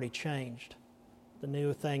culture's already changed. The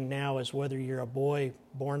new thing now is whether you're a boy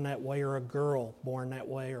born that way or a girl born that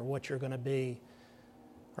way, or what you're going to be.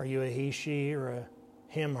 Are you a he, she, or a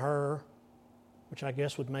him, her? Which I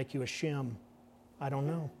guess would make you a shim. I don't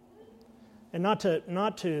know. And not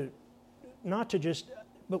to just,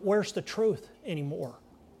 but where's the truth anymore?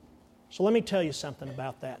 So let me tell you something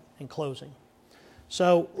about that in closing.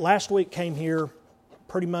 So last week came here,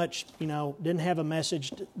 pretty much, didn't have a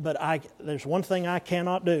message, but there's one thing I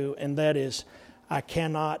cannot do, and that is I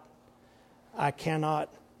cannot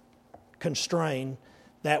constrain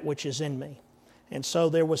that which is in me. And so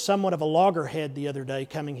there was somewhat of a loggerhead the other day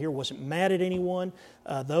coming here, wasn't mad at anyone.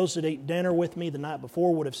 Those that ate dinner with me the night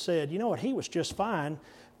before would have said, you know what, he was just fine.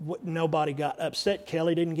 Nobody got upset.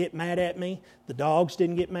 Kelly didn't get mad at me. The dogs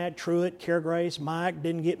didn't get mad. Truett, Care Grace, Mike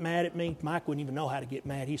didn't get mad at me. Mike wouldn't even know how to get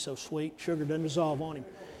mad. He's so sweet. Sugar doesn't dissolve on him.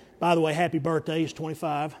 By the way, happy birthday. He's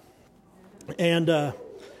 25. So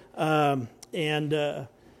I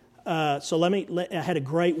had a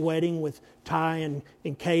great wedding with Ty and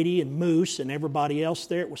Katie and Moose and everybody else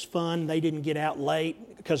there. It was fun. They didn't get out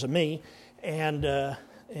late because of me. And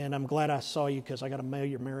I'm glad I saw you because I got to mail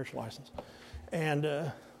your marriage license.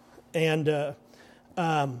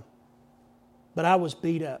 But I was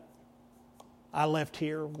beat up. I left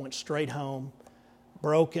here, went straight home,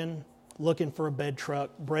 broken, looking for a bread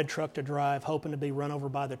truck to drive, hoping to be run over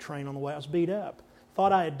by the train on the way. I was beat up.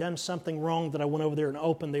 Thought I had done something wrong that I went over there and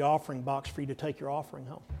opened the offering box for you to take your offering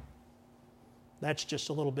home. That's just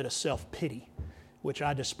a little bit of self-pity, which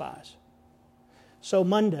I despise. So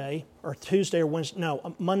Monday, or Tuesday or Wednesday,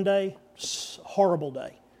 no, Monday, horrible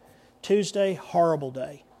day. Tuesday, horrible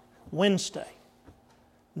day. Wednesday,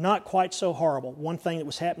 not quite so horrible. One thing that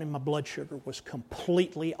was happening, my blood sugar was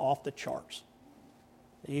completely off the charts.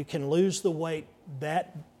 You can lose the weight.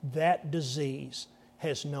 That disease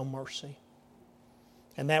has no mercy.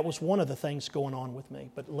 And that was one of the things going on with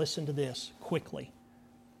me. But listen to this quickly.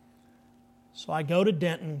 So I go to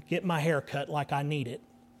Denton, get my hair cut like I need it.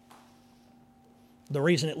 The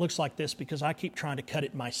reason it looks like this because I keep trying to cut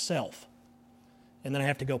it myself. And then I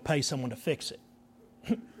have to go pay someone to fix it.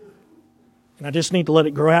 And I just need to let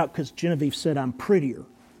it grow out because Genevieve said I'm prettier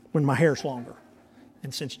when my hair's longer.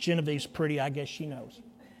 And since Genevieve's pretty, I guess she knows.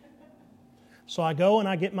 So I go and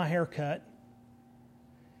I get my hair cut.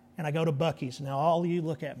 And I go to Buc-ee's. Now all of you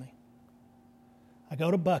look at me. I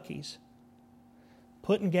go to Buc-ee's,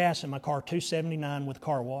 putting gas in my car, $2.79 with a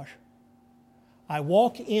car wash. I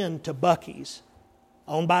walk into Buc-ee's,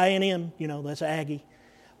 owned by A&M, that's Aggie.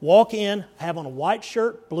 Walk in, have on a white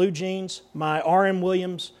shirt, blue jeans, my R.M.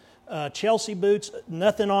 Williams Chelsea boots,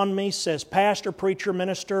 nothing on me, says pastor, preacher,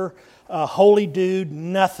 minister, holy dude,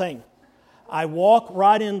 nothing. I walk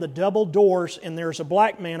right in the double doors, and there's a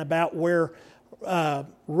black man about where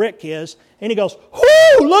Rick is, and he goes,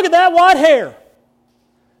 "Whoo, look at that white hair."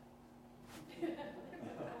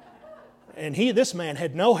 And this man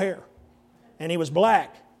had no hair, and he was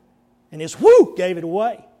black, and his whoo gave it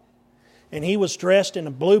away. And he was dressed in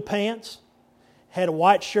blue pants, had a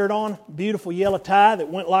white shirt on, beautiful yellow tie that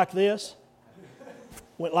went like this,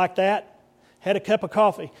 went like that, had a cup of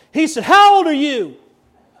coffee. He said, "How old are you?"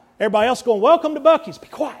 Everybody else going, "Welcome to Buc-ee's." Be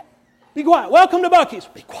quiet. Be quiet. "Welcome to Buc-ee's."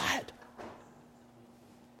 Be quiet.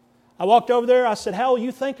 I walked over there. I said, "How old do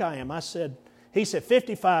you think I am?" He said,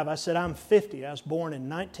 55. I said, "I'm 50. I was born in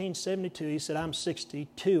 1972. He said, "I'm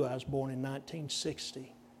 62. I was born in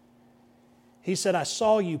 1960. He said, "I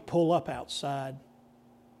saw you pull up outside,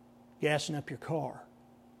 gassing up your car.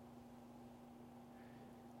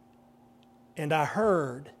 And I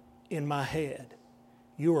heard in my head,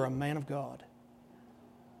 you are a man of God."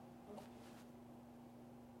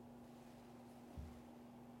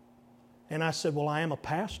 And I said, "Well, I am a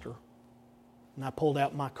pastor." And I pulled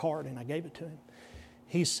out my card and I gave it to him.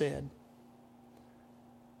 He said,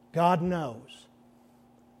 "God knows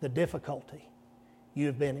the difficulty you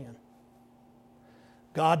have been in.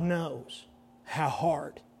 God knows how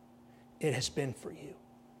hard it has been for you.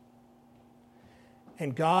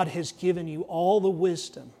 And God has given you all the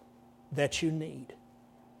wisdom that you need.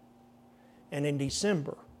 And in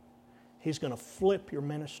December, He's going to flip your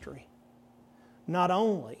ministry. Not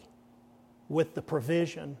only with the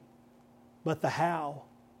provision, but the how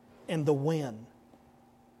and the when.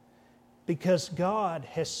 Because God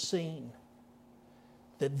has seen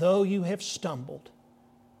that though you have stumbled,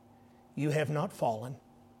 you have not fallen.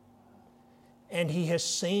 And He has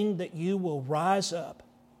seen that you will rise up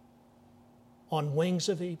on wings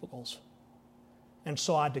of eagles. And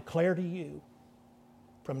so I declare to you,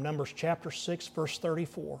 from Numbers chapter 6, verse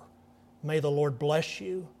 34, may the Lord bless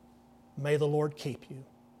you, may the Lord keep you.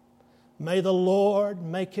 May the Lord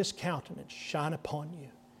make His countenance shine upon you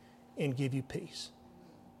and give you peace.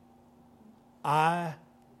 I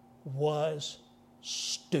was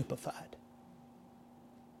stupefied.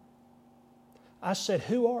 I said,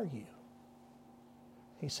 "Who are you?"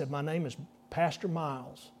 He said, "My name is Pastor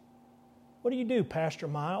Miles." "What do you do, Pastor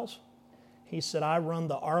Miles?" He said, "I run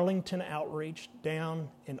the Arlington Outreach down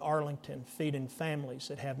in Arlington, feeding families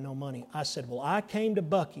that have no money." I said, "Well, I came to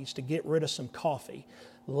Buc-ee's to get rid of some coffee.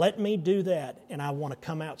 Let me do that, and I want to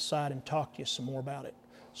come outside and talk to you some more about it."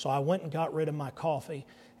 So I went and got rid of my coffee,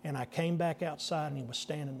 and I came back outside, and he was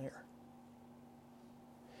standing there.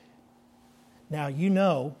 Now, you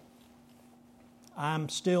know, I'm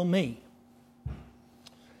still me.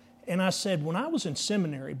 And I said, when I was in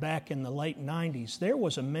seminary back in the late 90s, there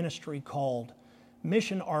was a ministry called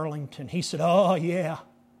Mission Arlington. He said, "Oh, yeah,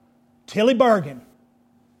 Tilly Bergen,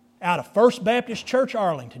 out of First Baptist Church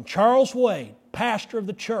Arlington, Charles Wade, pastor of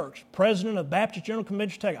the church, president of Baptist General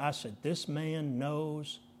Convention." I said, "This man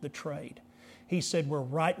knows the trade." He said, "We're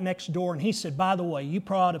right next door." And he said, "By the way, you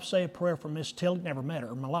probably ought to say a prayer for Miss Tilly." Never met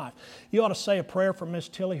her in my life. "You ought to say a prayer for Miss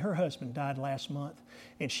Tilly. Her husband died last month.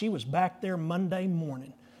 And she was back there Monday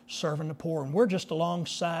morning serving the poor. And we're just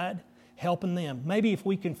alongside helping them. Maybe if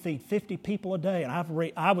we can feed 50 people a day." And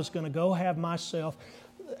I was going to go have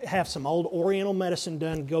some old Oriental medicine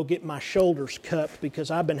done, go get my shoulders cupped because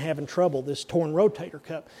I've been having trouble, this torn rotator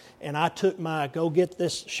cuff. And I took my go get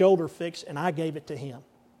this shoulder fixed and I gave it to him.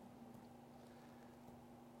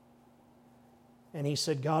 And he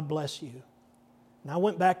said, "God bless you. And I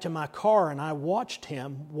went back to my car and I watched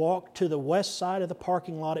him walk to the west side of the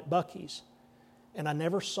parking lot at Buc-ee's. And I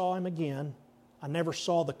never saw him again. I never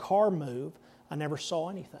saw the car move. I never saw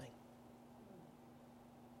anything.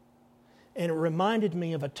 And it reminded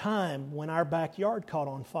me of a time when our backyard caught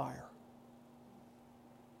on fire.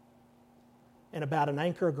 And about an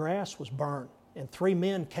acre of grass was burned. And 3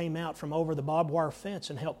 men came out from over the barbed wire fence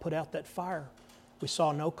and helped put out that fire. We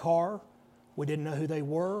saw no car. We didn't know who they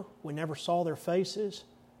were. We never saw their faces.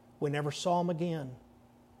 We never saw them again.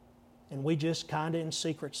 And we just kind of in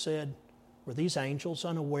secret said, were these angels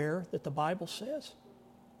unaware that the Bible says?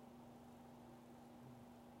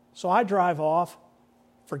 So I drive off,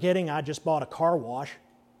 forgetting I just bought a car wash,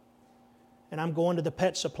 and I'm going to the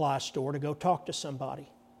pet supply store to go talk to somebody.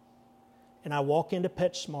 And I walk into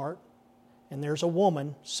PetSmart, and there's a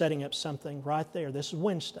woman setting up something right there. This is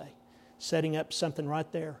Wednesday, setting up something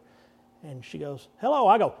right there. And she goes, hello.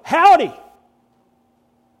 I go, howdy.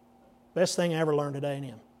 Best thing I ever learned at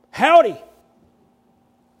A&M. Howdy.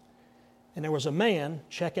 And there was a man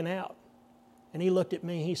checking out. And he looked at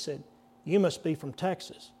me, he said, you must be from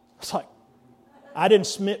Texas. I was like, I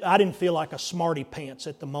didn't feel like a smarty pants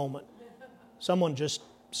at the moment. Someone just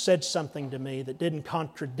said something to me that didn't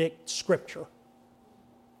contradict Scripture.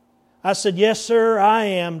 I said, yes, sir, I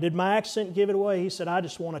am. Did my accent give it away? He said, I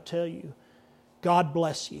just want to tell you, God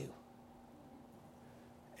bless you.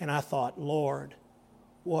 And I thought, Lord,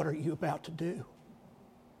 what are you about to do?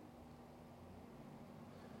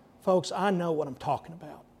 Folks, I know what I'm talking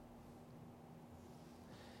about.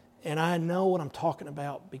 And I know what I'm talking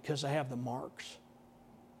about because I have the marks.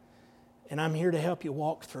 And I'm here to help you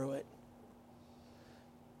walk through it.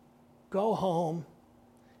 Go home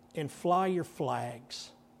and fly your flags.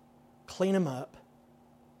 Clean them up.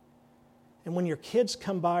 And when your kids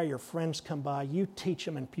come by, your friends come by, you teach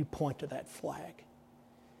them and you point to that flag.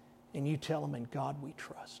 And you tell them, in God we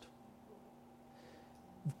trust.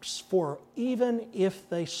 For even if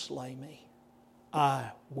they slay me,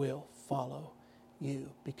 I will follow you,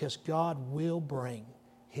 because God will bring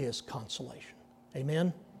His consolation.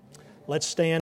 Amen? Let's stand.